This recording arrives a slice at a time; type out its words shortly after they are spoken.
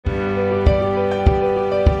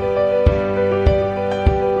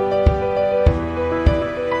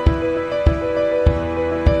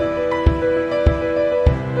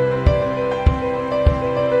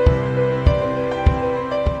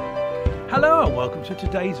Hello and welcome to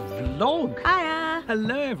today's vlog. Hiya.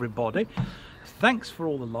 Hello everybody. Thanks for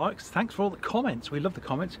all the likes, thanks for all the comments. We love the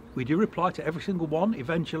comments. We do reply to every single one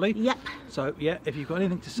eventually. Yep. So yeah, if you've got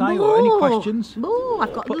anything to say or any questions.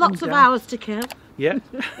 I've got lots of hours to kill. Yeah.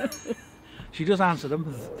 She does answer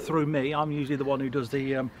them through me. I'm usually the one who does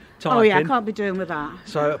the typing. Oh yeah, I can't be doing with that.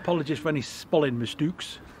 So apologies for any spelling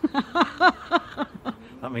mistakes.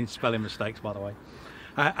 That means spelling mistakes, by the way.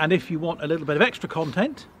 And if you want a little bit of extra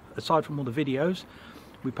content, aside from all the videos,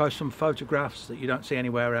 we post some photographs that you don't see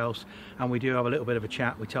anywhere else, and we do have a little bit of a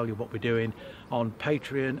chat. We tell you what we're doing on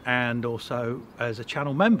Patreon and also as a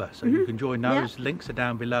channel member, so you can join those. Yeah. Links are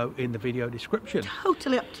down below in the video description.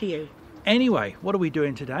 Totally up to you. Anyway, what are we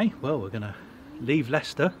doing today? Well, we're going to leave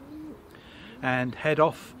Leicester and head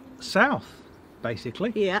off south,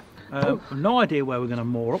 basically. Yeah. No idea where we're going to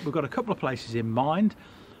moor up. We've got a couple of places in mind,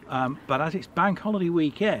 but as it's bank holiday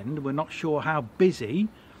weekend, we're not sure how busy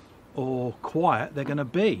or quiet they're going to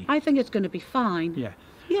be. I think it's going to be fine. Yeah.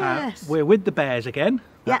 Yes. We're with the bears again.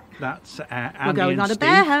 Yeah. That's Andy we're going and on Steve. a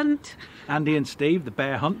bear hunt. Andy and Steve, the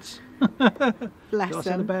bear hunts. Bless Did I say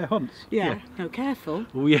them. the bear hunts? Yeah. No, careful.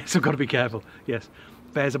 Oh yes, I've got to be careful. Yes.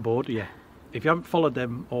 Bears aboard, yeah. If you haven't followed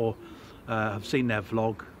them or have seen their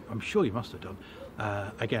vlog, I'm sure you must have done.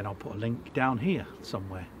 Again, I'll put a link down here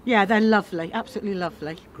somewhere. Yeah, they're lovely. Absolutely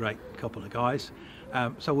lovely. Great couple of guys.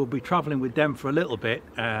 So we'll be travelling with them for a little bit,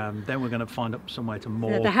 then we're going to find up somewhere to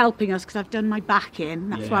moor. Yeah, they're helping us because I've done my back in.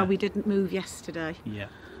 That's why we didn't move yesterday. Yeah.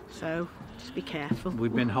 So just be careful.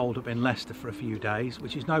 We've been holed up in Leicester for a few days,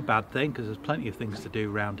 which is no bad thing because there's plenty of things to do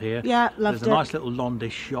around here. Yeah, loved it. There's a nice little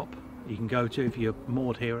Londish shop you can go to if you're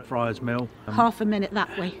moored here at Friars Mill. Half a minute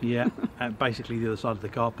that way. Yeah, and basically the other side of the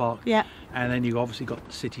car park. Yeah. And then you've obviously got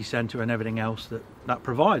the city centre and everything else that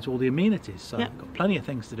provides all the amenities. So we've got plenty of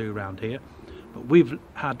things to do around here. But we've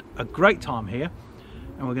had a great time here,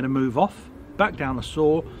 and we're going to move off back down the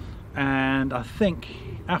Soar, and I think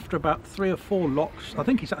after about 3 or 4 locks, I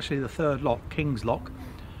think it's actually the 3rd lock, King's Lock,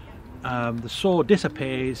 the Soar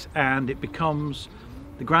disappears and it becomes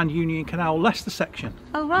the Grand Union Canal Leicester Section.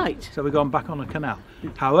 Oh right. So we're going back on the canal.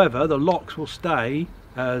 However, the locks will stay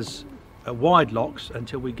as wide locks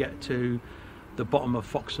until we get to the bottom of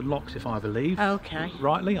Foxton Locks, if I believe. Okay.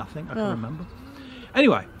 Rightly, I think I can remember.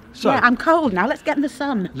 Anyway. So, yeah, I'm cold now. Let's get in the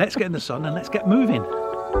sun. Let's get in the sun and let's get moving.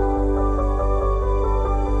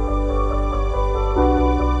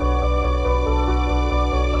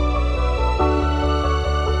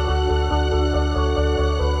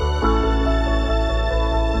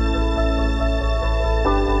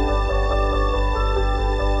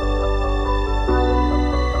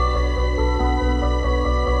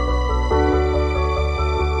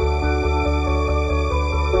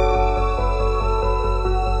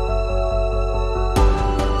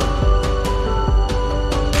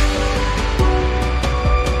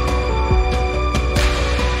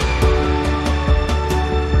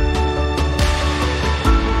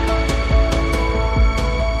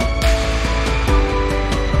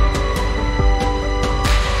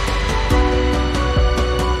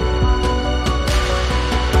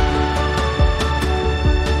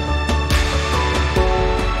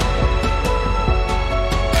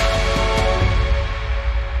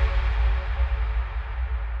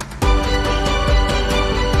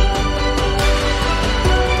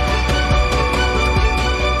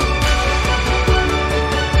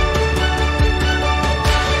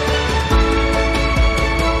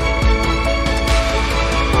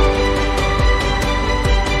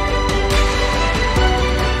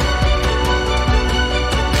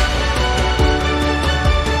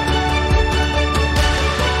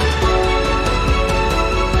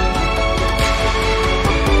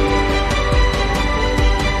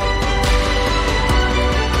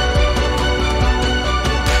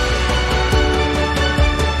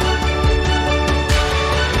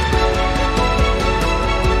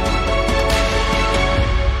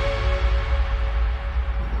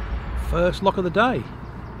 First lock of the day.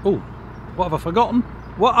 Oh, what have I forgotten?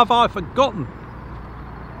 What have I forgotten?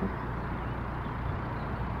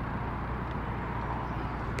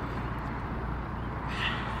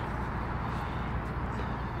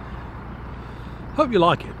 Hope you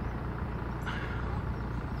like it.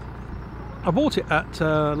 I bought it at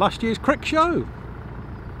last year's Crick Show.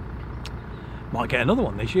 Might get another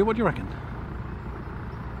one this year, what do you reckon?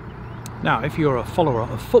 Now, if you're a follower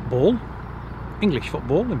of football, English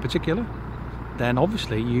football in particular, then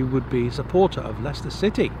obviously you would be a supporter of Leicester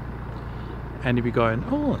City. And you'd be going,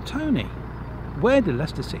 oh, Tony, where did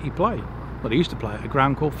Leicester City play? Well, they used to play at a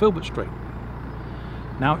ground called Filbert Street.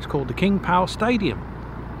 Now it's called the King Power Stadium.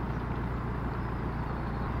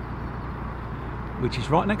 which is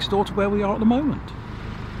right next door to where we are at the moment.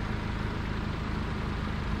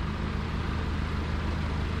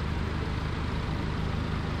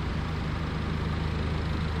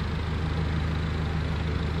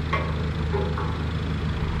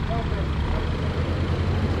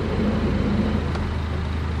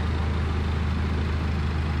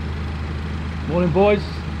 Morning, boys.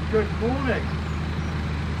 Good morning.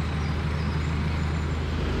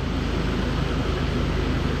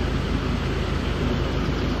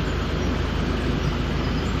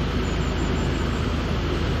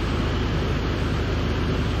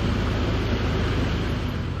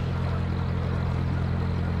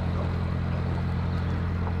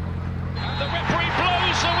 The referee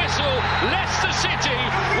blows the whistle. Leicester City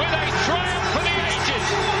with a triumph for the ages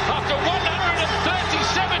after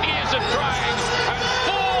 137 years of trying and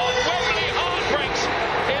 4 Wembley heartbreaks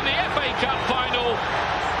in the FA Cup final.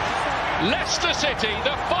 Leicester City,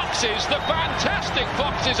 the Foxes, the fantastic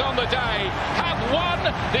Foxes on the day, have won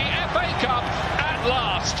the FA Cup at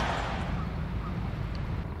last.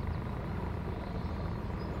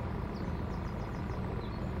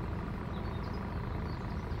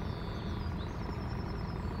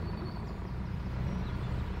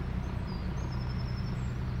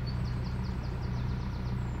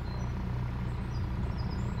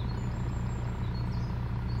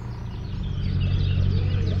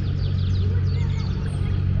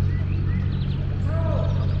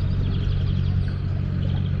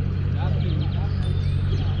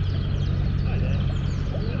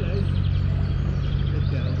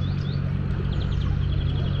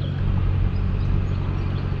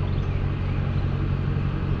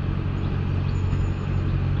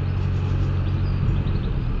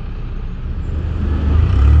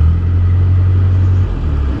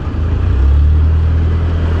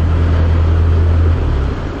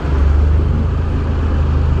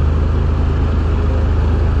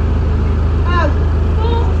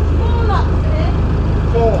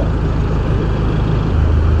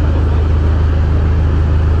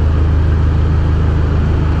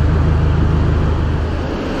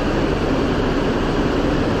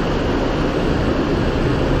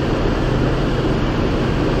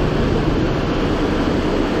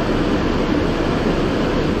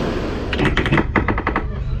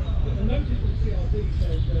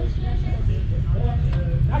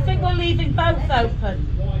 I think we're leaving both open.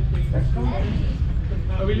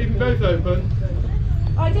 Are we leaving both open?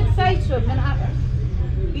 I did say to him,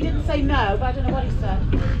 and he didn't say no, but I don't know what he said.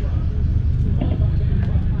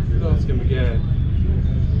 We'll ask him again.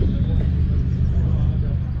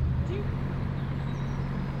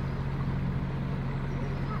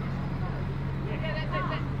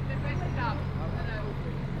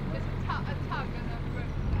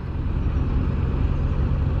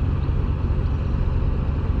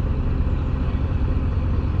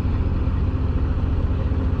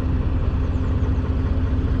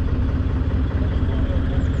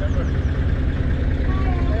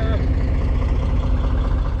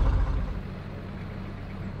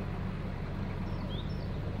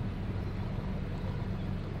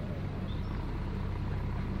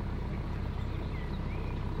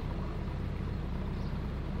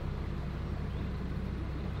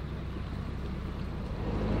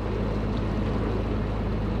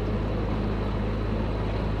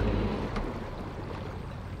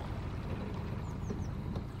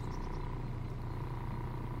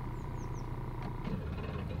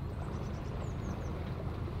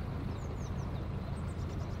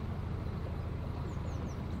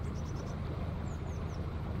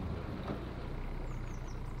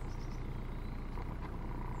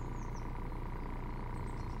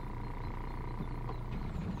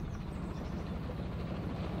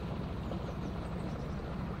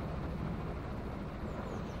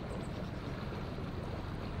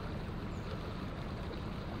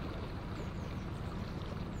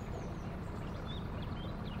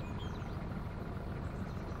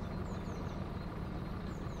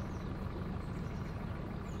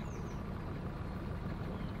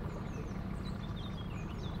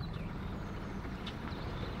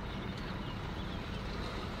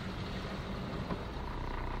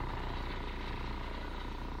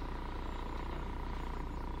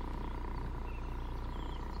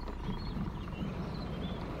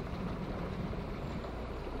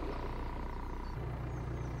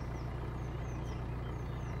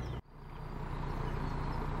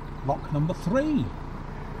 Lock number 3.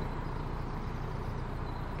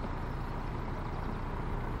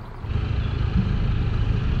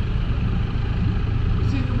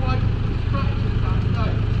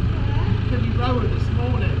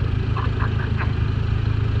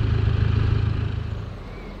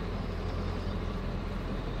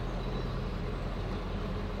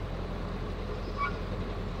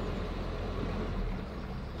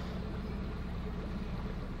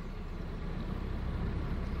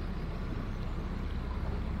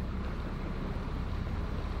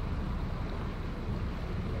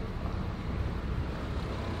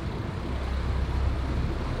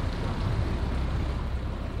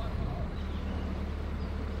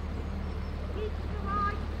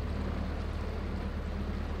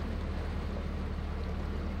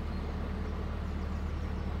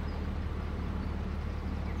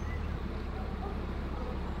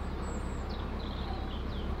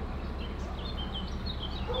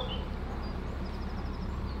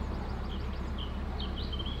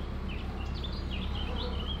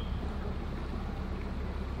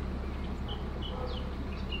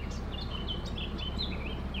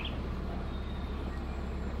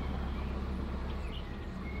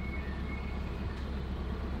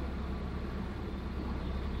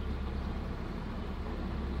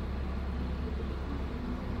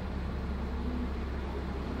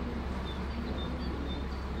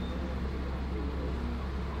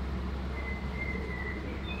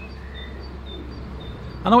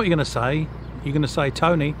 I know what you're going to say. You're going to say,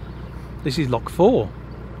 Tony, this is lock 4.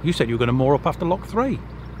 You said you were going to moor up after lock 3.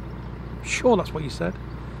 Sure, that's what you said.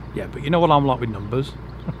 Yeah, but you know what I'm like with numbers.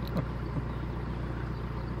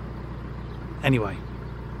 Anyway,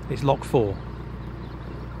 it's lock 4.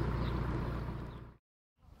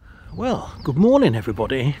 Well, good morning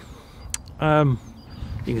everybody. You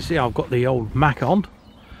can see I've got the old Mac on,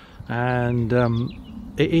 and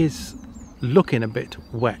it is looking a bit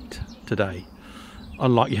wet today.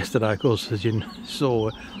 Unlike yesterday, of course, as you saw,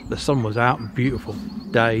 the sun was out, beautiful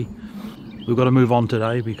day. We've got to move on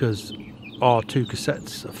today because our 2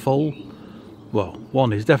 cassettes are full. Well,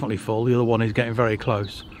 one is definitely full, the other one is getting very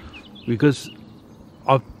close. Because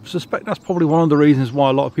I suspect that's probably one of the reasons why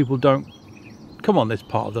a lot of people don't come on this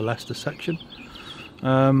part of the Leicester section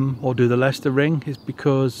or do the Leicester ring, is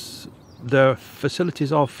because the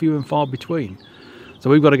facilities are few and far between. So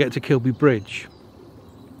we've got to get to Kilby Bridge,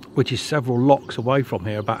 which is several locks away from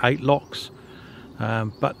here, about 8 locks.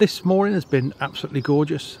 But this morning has been absolutely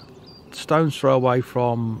gorgeous. Stone's throw away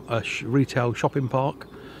from a retail shopping park,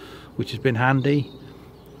 which has been handy.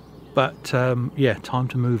 But yeah, time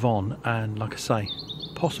to move on, and like I say,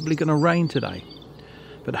 possibly going to rain today.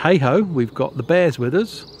 But hey ho, we've got the bears with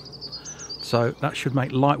us, so that should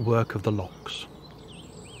make light work of the locks.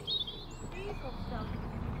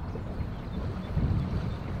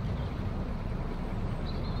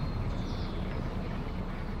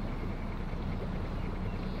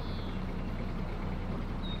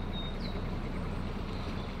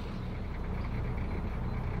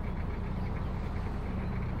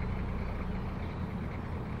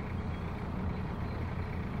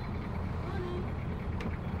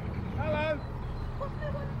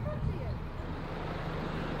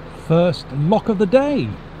 First lock of the day.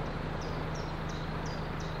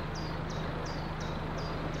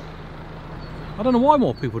 I don't know why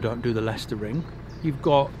more people don't do the Leicester ring. You've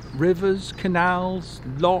got rivers, canals,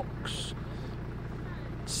 locks,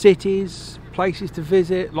 cities, places to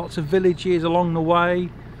visit, lots of villages along the way,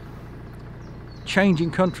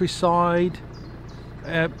 changing countryside.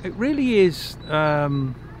 It really is a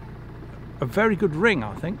very good ring,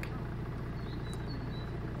 I think.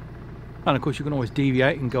 And of course you can always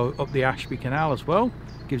deviate and go up the Ashby Canal as well.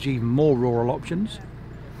 Gives you even more rural options.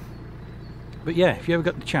 But yeah, if you ever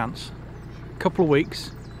get the chance, a couple of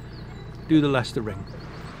weeks, do the Leicester ring.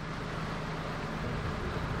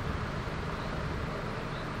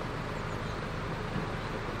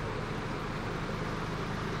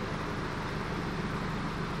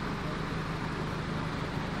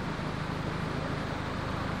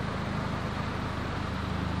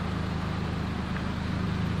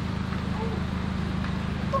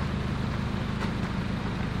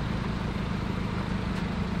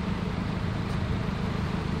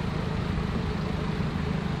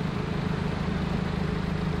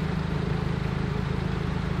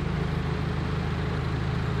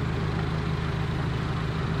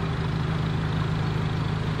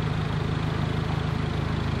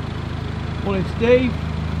 Morning Steve.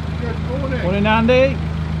 Good morning. Morning Andy.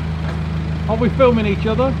 Are we filming each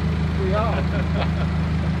other? We are.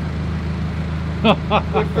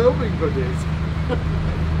 We're filming buddies.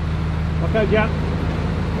 Okay, Jan.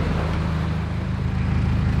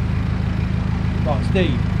 Right,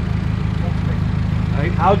 Steve. Hey?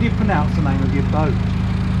 How do you pronounce the name of your boat?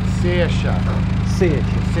 Saoirse.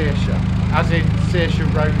 Saoirse. As in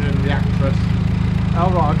Saoirse Ronan, the actress.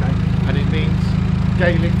 Oh right, okay. And it means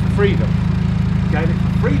Gaelic for freedom. Gaelic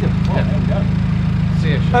for freedom. Oh, Yeah. there we go.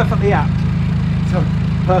 Saoirse. Perfectly apt. So,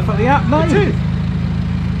 Perfectly apt, mate. it is.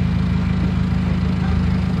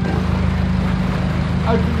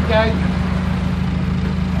 Open the gate.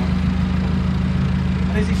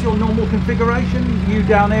 And is this your normal configuration? You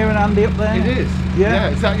down here and Andy up there? It is. Yeah?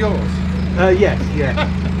 Is that yours? Yes, yeah.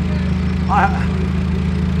 I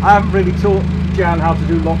haven't really taught Jan how to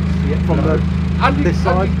do locks yet from this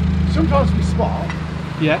side. Sometimes we swap.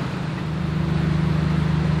 Yeah.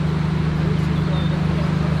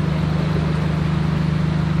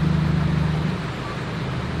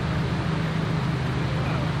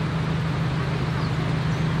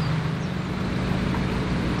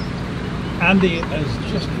 Andy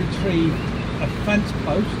has just retrieved a fence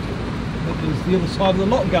post that is the other side of the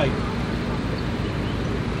lock gate.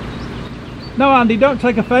 No Andy, don't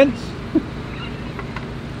take offence.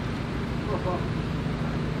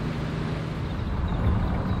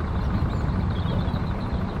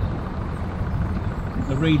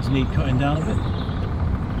 The reeds need cutting down a bit.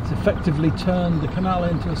 It's effectively turned the canal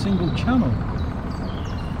into a single channel.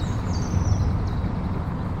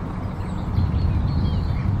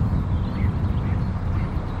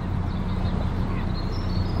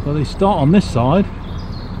 So they start on this side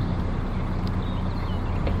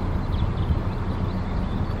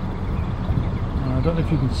I don't know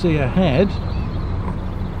if you can see ahead.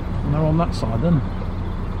 And they're on that side then.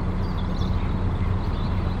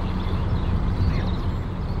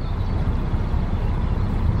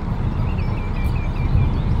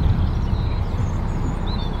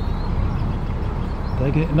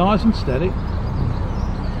 Taking it nice and steady.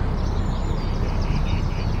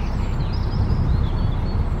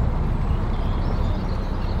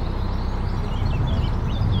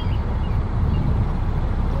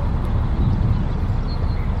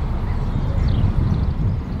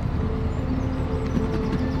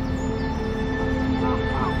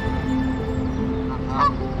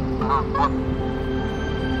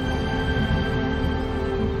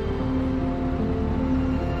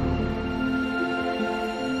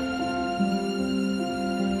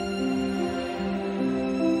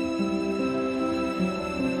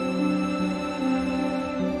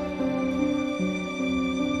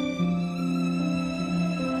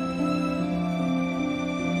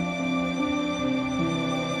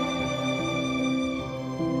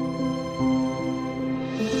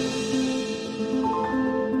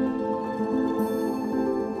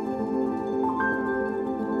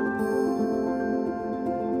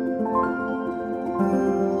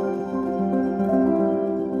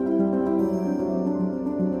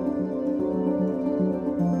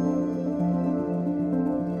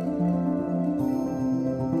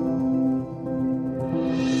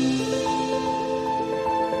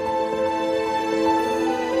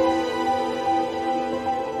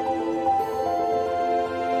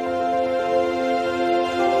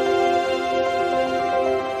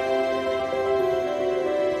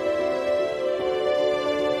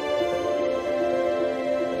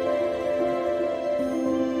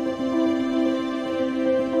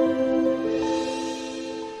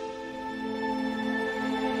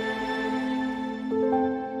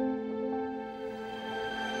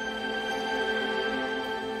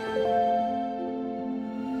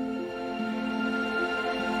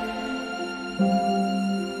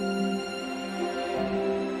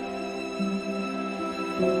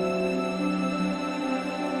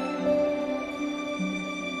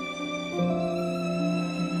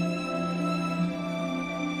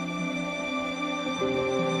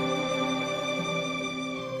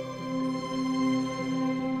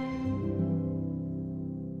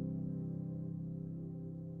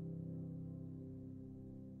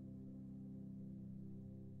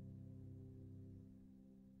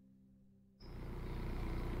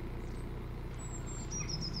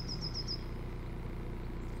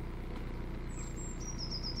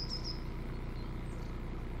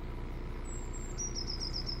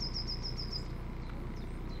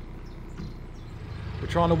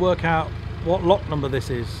 Trying to work out what lock number this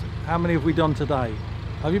is. How many have we done today?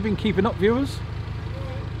 Have you been keeping up, viewers?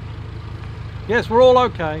 Yes, we're all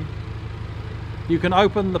okay. You can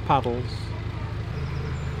open the paddles.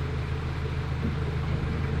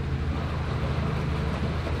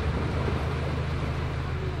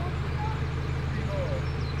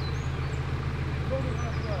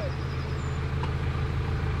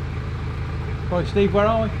 Right, Steve, where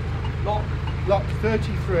are we? Lock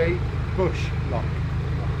 33, bush lock.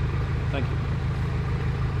 Thank you.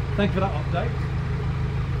 Thank you for that update.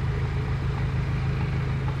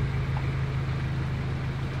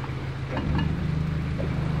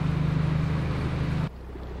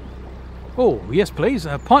 Oh, yes please.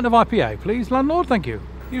 A pint of IPA, please, landlord. Thank you.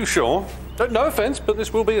 You sure? No offence, but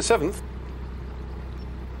this will be a 7th.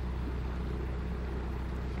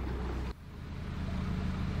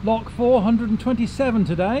 Lock 427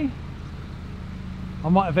 today. I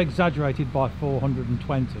might have exaggerated by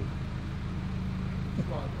 420.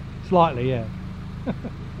 Slightly, yeah.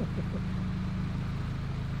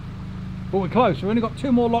 But we're close. We've only got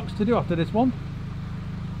 2 more locks to do after this one.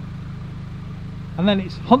 And then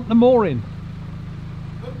it's hunt the mooring.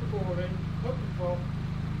 Hunt the mooring, hunt the prop.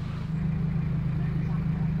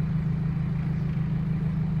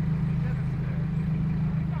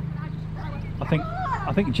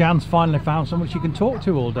 I think Jan's finally found someone she can talk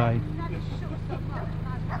to all day.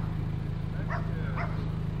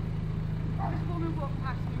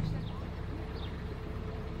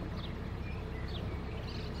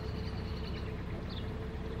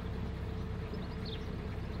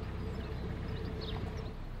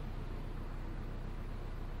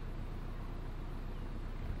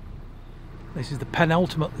 This is the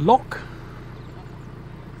penultimate lock,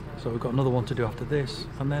 so we've got another one to do after this,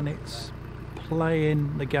 and then it's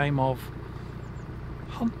playing the game of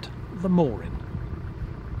hunt the mooring.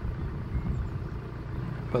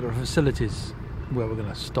 But there are facilities where we're going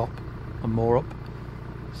to stop and moor up,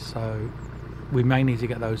 so we may need to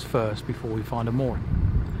get those first before we find a mooring.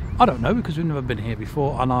 I don't know, because we've never been here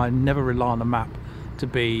before, and I never rely on the map to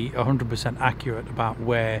be 100% accurate about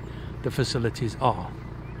where the facilities are.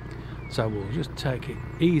 So we'll just take it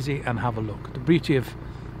easy and have a look. The beauty of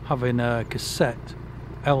having a cassette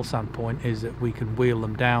L-sand point is that we can wheel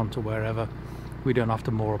them down to wherever. We don't have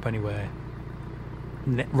to moor up anywhere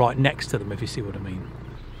right next to them, if you see what I mean.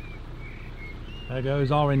 There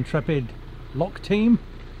goes our intrepid lock team,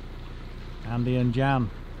 Andy and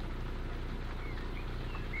Jan.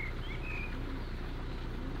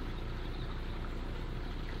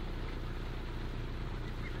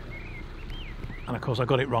 And of course I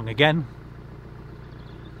got it wrong again.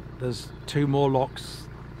 There's two more locks,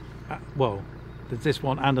 well, there's this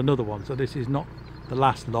one and another one, so this is not the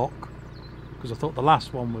last lock, because I thought the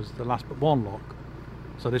last one was the last but one lock,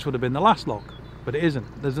 so this would have been the last lock, but it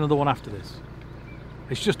isn't. There's another one after this.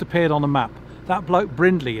 It's just appeared on the map. That bloke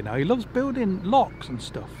Brindley, you know, he loves building locks and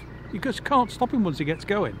stuff. You just can't stop him once he gets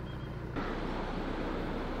going.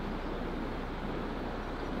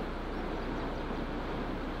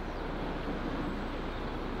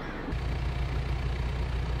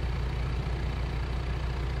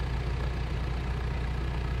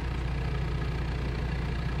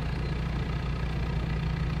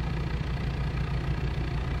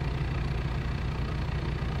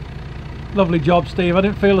 Lovely job, Steve. I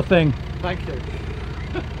didn't feel a thing. Thank you.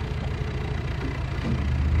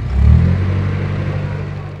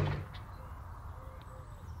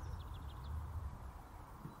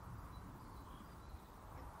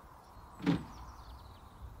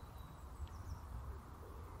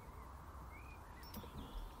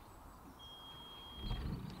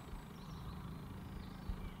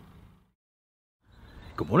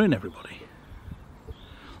 Good morning, everybody.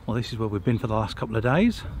 Well, this is where we've been for the last couple of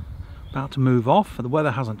days. About to move off. The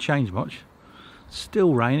weather hasn't changed much.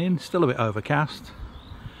 Still raining, still a bit overcast,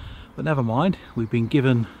 but never mind. We've been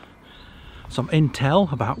given some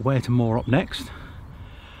intel about where to moor up next,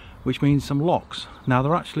 which means some locks. Now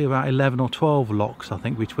there are actually about 11 or 12 locks, I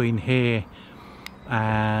think, between here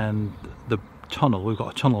and the tunnel. We've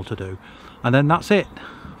got a tunnel to do, and then that's it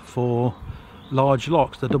for large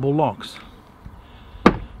locks, the double locks.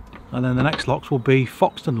 And then the next locks will be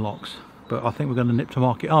Foxton locks, but I think we're going to nip to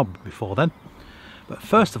Market Harbour before then. But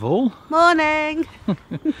first of all... Morning!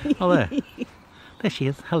 Oh, there she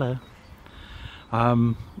is, hello.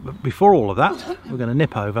 But before all of that, we're going to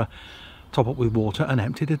nip over, top up with water and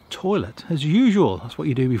empty the toilet, as usual. That's what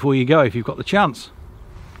you do before you go if you've got the chance.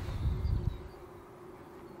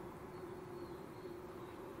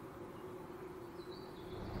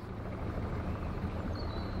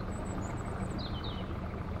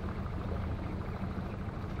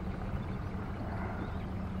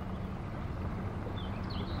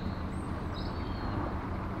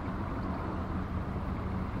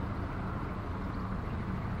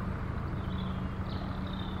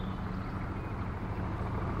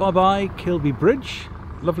 Bye bye Kilby Bridge,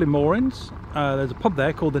 lovely moorings. There's a pub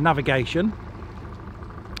there called the Navigation.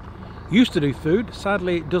 Used to do food,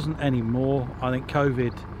 sadly it doesn't anymore. I think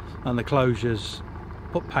COVID and the closures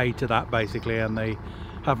put paid to that basically, and they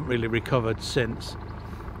haven't really recovered since.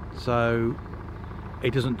 So it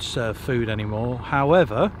doesn't serve food anymore.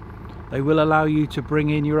 However, they will allow you to bring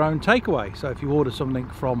in your own takeaway. So if you order something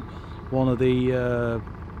from one of the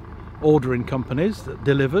ordering companies that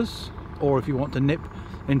delivers, or if you want to nip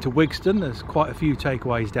into Wigston, there's quite a few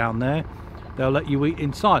takeaways down there. They'll let you eat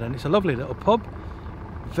inside, and it's a lovely little pub.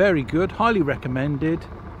 Very good, highly recommended.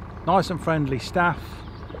 Nice and friendly staff.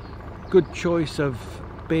 Good choice of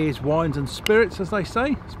beers, wines and spirits, as they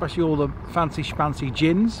say, especially all the fancy schmancy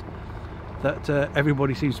gins that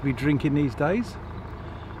everybody seems to be drinking these days.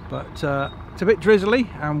 But it's a bit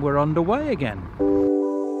drizzly and we're underway again.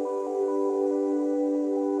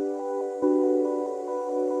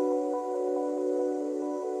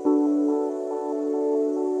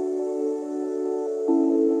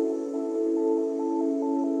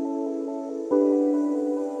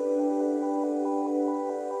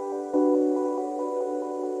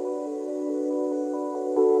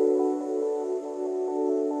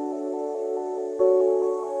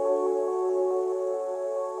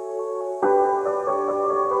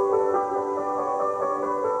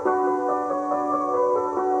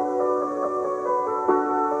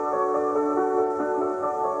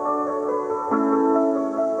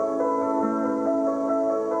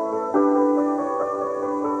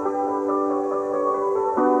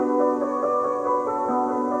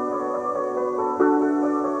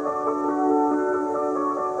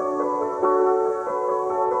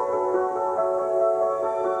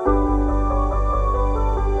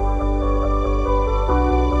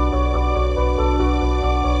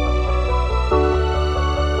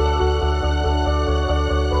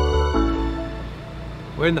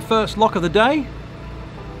 We're in the first lock of the day.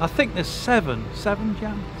 I think there's seven, Jan?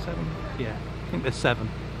 7? Yeah, I think there's 7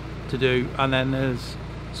 to do, and then there's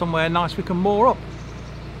somewhere nice we can moor up.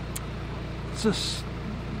 It's just,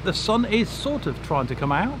 the sun is sort of trying to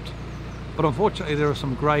come out, but unfortunately there are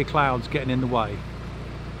some grey clouds getting in the way.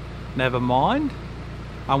 Never mind,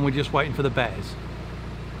 and we're just waiting for the bears.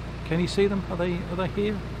 Can you see them? Are they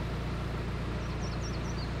here?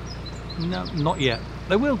 No, not yet.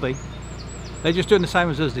 They will be. They're just doing the same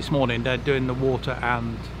as us this morning. They're doing the water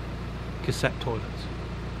and cassette toilets.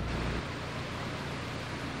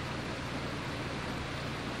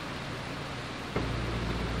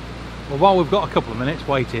 Well, while we've got a couple of minutes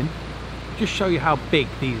waiting, just show you how big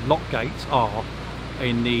these lock gates are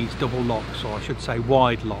in these double locks, or I should say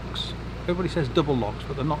wide locks. Everybody says double locks,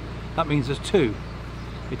 but they're not. That means there's 2.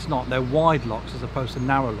 It's not. They're wide locks as opposed to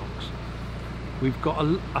narrow locks. We've got,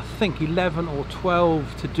 I think, 11 or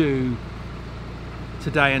 12 to do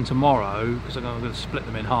today and tomorrow, because I'm going to split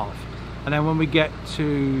them in half. And then when we get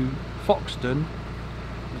to Foxton,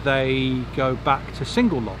 they go back to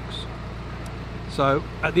single locks. So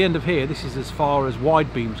at the end of here, this is as far as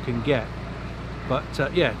wide beams can get.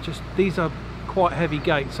 But yeah, just these are quite heavy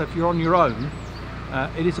gates, so if you're on your own,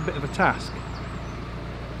 it is a bit of a task.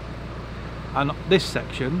 And this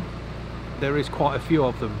section, there is quite a few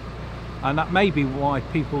of them, and that may be why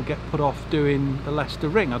people get put off doing the Leicester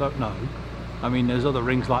ring. I don't know. I mean, there's other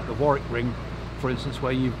rings like the Warwick ring, for instance,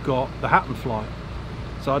 where you've got the Hatton flight.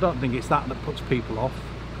 So I don't think it's that puts people off.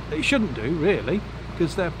 It shouldn't do, really,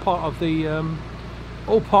 because they're part of the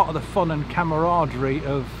all part of the fun and camaraderie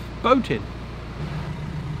of boating.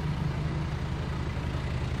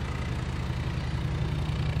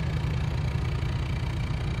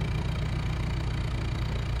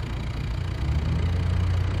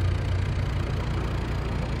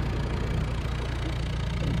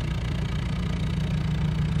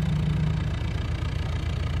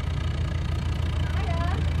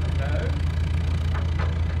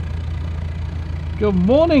 Good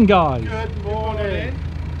morning, guys. Good morning.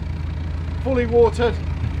 Fully watered.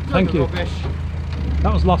 Thank you. Rubbish.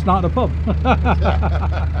 That was last night at the pub. This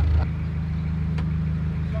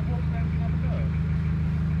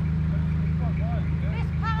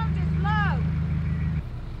pound is low.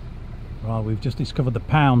 Right, we've just discovered the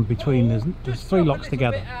pound between. There's 3 locks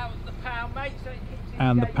together,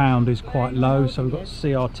 and the pound is quite low. So we've got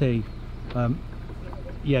CRT.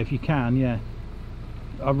 Yeah, if you can, yeah.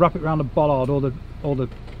 I'll wrap it around the bollard or the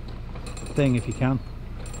thing if you can.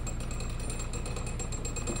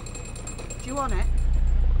 Do you want it?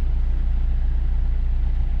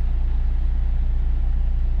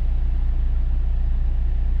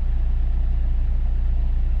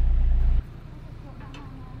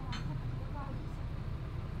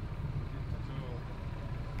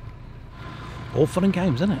 All fun and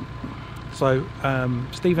games, isn't it? So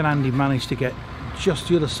Steve and Andy managed to get just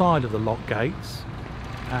the other side of the lock gates,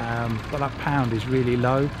 but that pound is really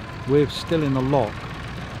low. We're still in the lock,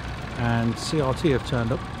 and CRT have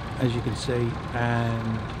turned up, as you can see,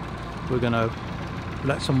 and we're going to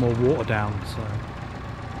let some more water down. So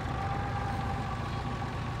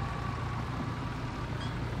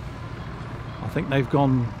I think they've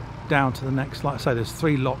gone down to the next, like I say, there's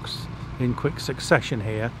 3 locks in quick succession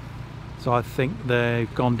here, so I think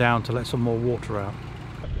they've gone down to let some more water out.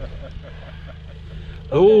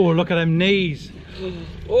 Oh, look at them knees.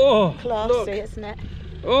 Oh, Classy, look. isn't it?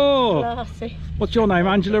 Oh, Classy. what's your name?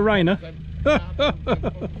 Angela Rayner?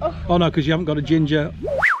 Oh no, because you haven't got a ginger.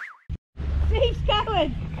 Steve's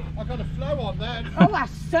going. I got a flow on then. Oh, I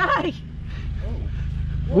say.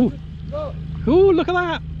 Oh, Look. ooh, look at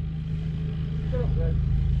that.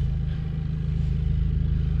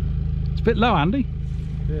 It's a bit low, Andy.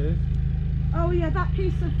 Oh yeah, that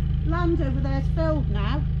piece of land over there is filled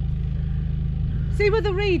now. See where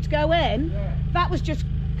the reeds go in? Yeah. That was just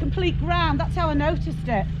complete ground. That's how I noticed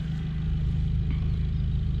it.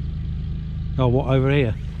 Oh, what, over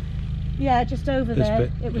here? Yeah, just over This there.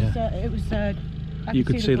 bit, It was. yeah. I You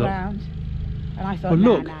could could see see the that. ground, and I thought, Well,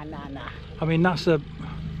 look. nah. I mean, that's a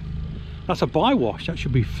bywash. That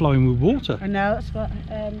should be flowing with water. I know, that's what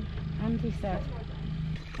Andy said.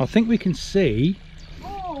 I think we can see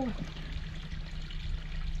Oh,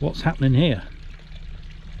 what's happening here.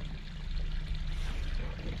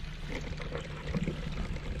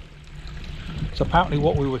 So apparently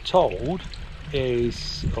what we were told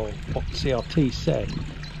is, or what CRT said,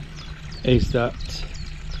 is that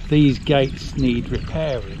these gates need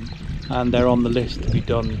repairing and they're on the list to be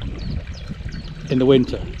done in the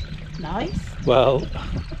winter. nice. Well,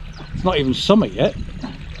 it's not even summer yet.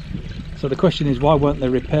 So the question is, why weren't they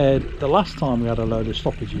repaired the last time we had a load of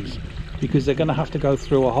stoppages? because they're going to have to go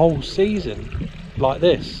through a whole season like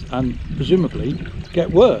this and presumably get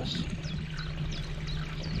worse.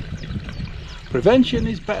 Prevention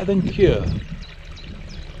is better than cure.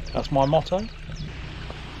 That's my motto.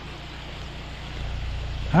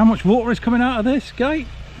 How much water is coming out of this gate?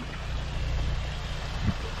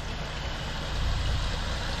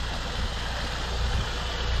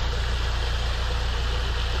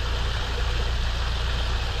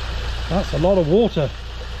 That's a lot of water.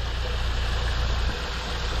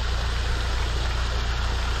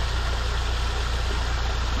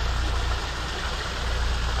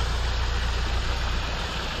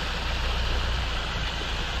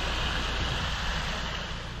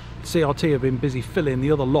 CRT have been busy filling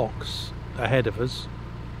the other locks ahead of us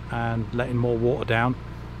and letting more water down.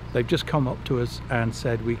 They've just come up to us and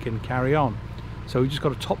said we can carry on. So we've just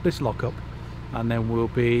got to top this lock up and then we'll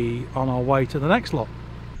be on our way to the next lock.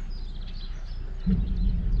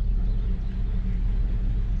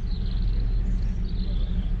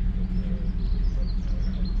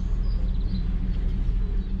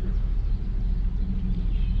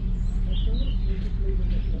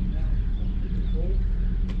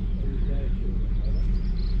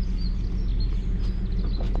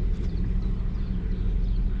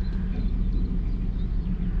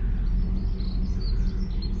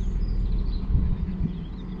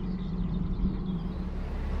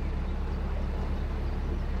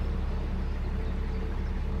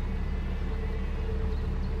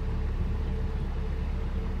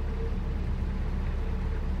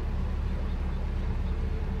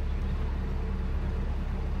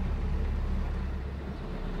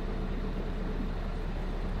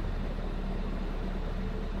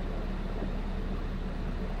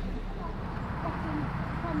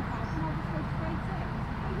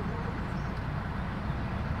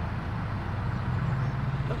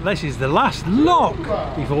 This is the last lock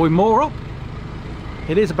before we moor up.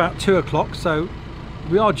 It is about 2 o'clock, so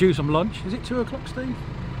we are due some lunch. Is it 2 o'clock, Steve?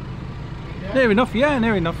 Yeah. Near enough, yeah,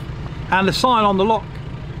 near enough. And the sign on the lock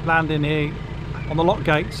landing here on the lock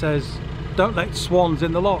gate says, "Don't let swans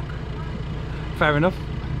in the lock." Fair enough.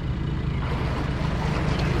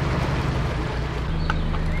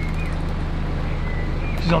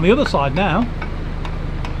 She's on the other side now.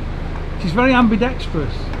 She's very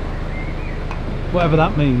ambidextrous. Whatever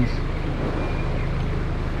that means.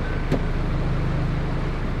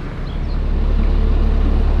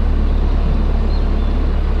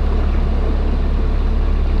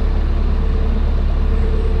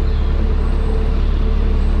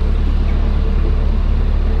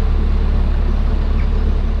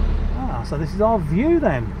 So this is our view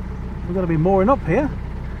then. We're going to be mooring up here.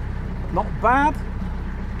 Not bad.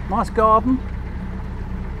 Nice garden.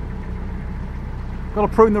 Got to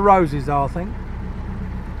prune the roses though, I think.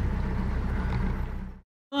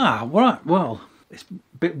 Right, well, it's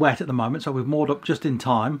a bit wet at the moment, so we've moored up just in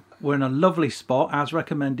time. We're in a lovely spot, as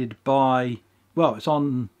recommended by, well, it's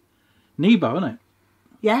on Nebo, isn't it?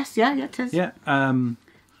 Yes, yeah, it is. Yeah,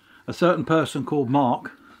 a certain person called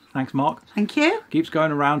Mark, thanks Mark. Thank you. Keeps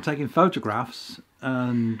going around taking photographs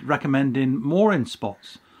and recommending mooring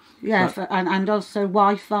spots. Yeah, and also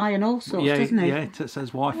Wi-Fi and all sorts, doesn't it? Yeah, it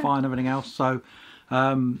says Wi-Fi and everything else. So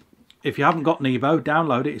if you haven't got Nebo,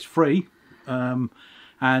 download it, it's free.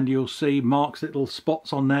 And you'll see Mark's little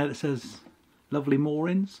spots on there that says lovely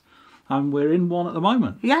moorings, and we're in one at the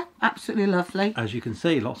moment. Yeah, absolutely lovely. As you can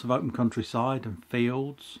see, lots of open countryside and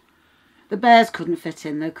fields. The bears couldn't fit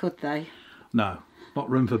in though, could they? No,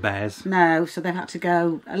 not room for bears. No, so they've had to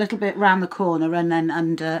go a little bit round the corner and then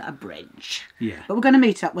under a bridge. Yeah. But we're going to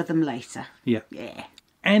meet up with them later. Yeah. Yeah.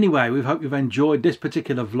 Anyway, we hope you've enjoyed this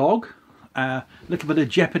particular vlog. A little bit of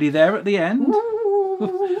jeopardy there at the end.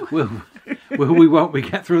 We won't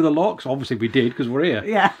get through the locks. Obviously we did because we're here.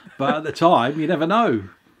 Yeah. But at the time, you never know.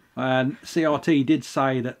 And CRT did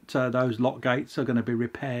say that those lock gates are going to be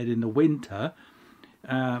repaired in the winter.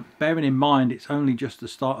 Bearing in mind it's only just the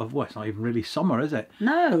start of, well, it's not even really summer, is it?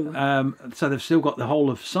 No. So they've still got the whole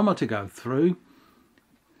of summer to go through.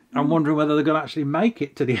 I'm wondering whether they're going to actually make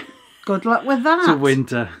it to the Good luck with that. to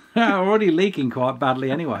winter. Already leaking quite badly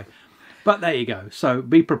anyway. But there you go. So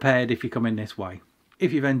be prepared if you come in this way.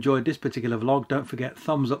 If you've enjoyed this particular vlog, don't forget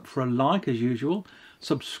thumbs up for a like as usual.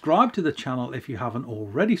 Subscribe to the channel if you haven't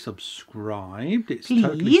already subscribed. It's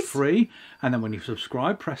totally free. And then when you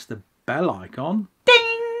subscribe, press the bell icon.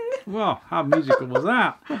 Ding! Wow, how musical was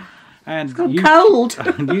that? And cold.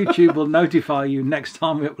 And YouTube will notify you next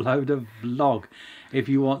time we upload a vlog. If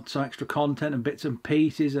you want some extra content and bits and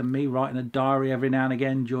pieces and me writing a diary every now and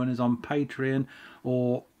again, join us on Patreon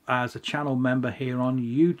or as a channel member here on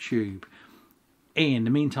YouTube. In the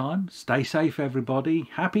meantime, stay safe everybody.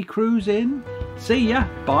 Happy cruising. See ya.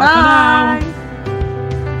 Bye for now.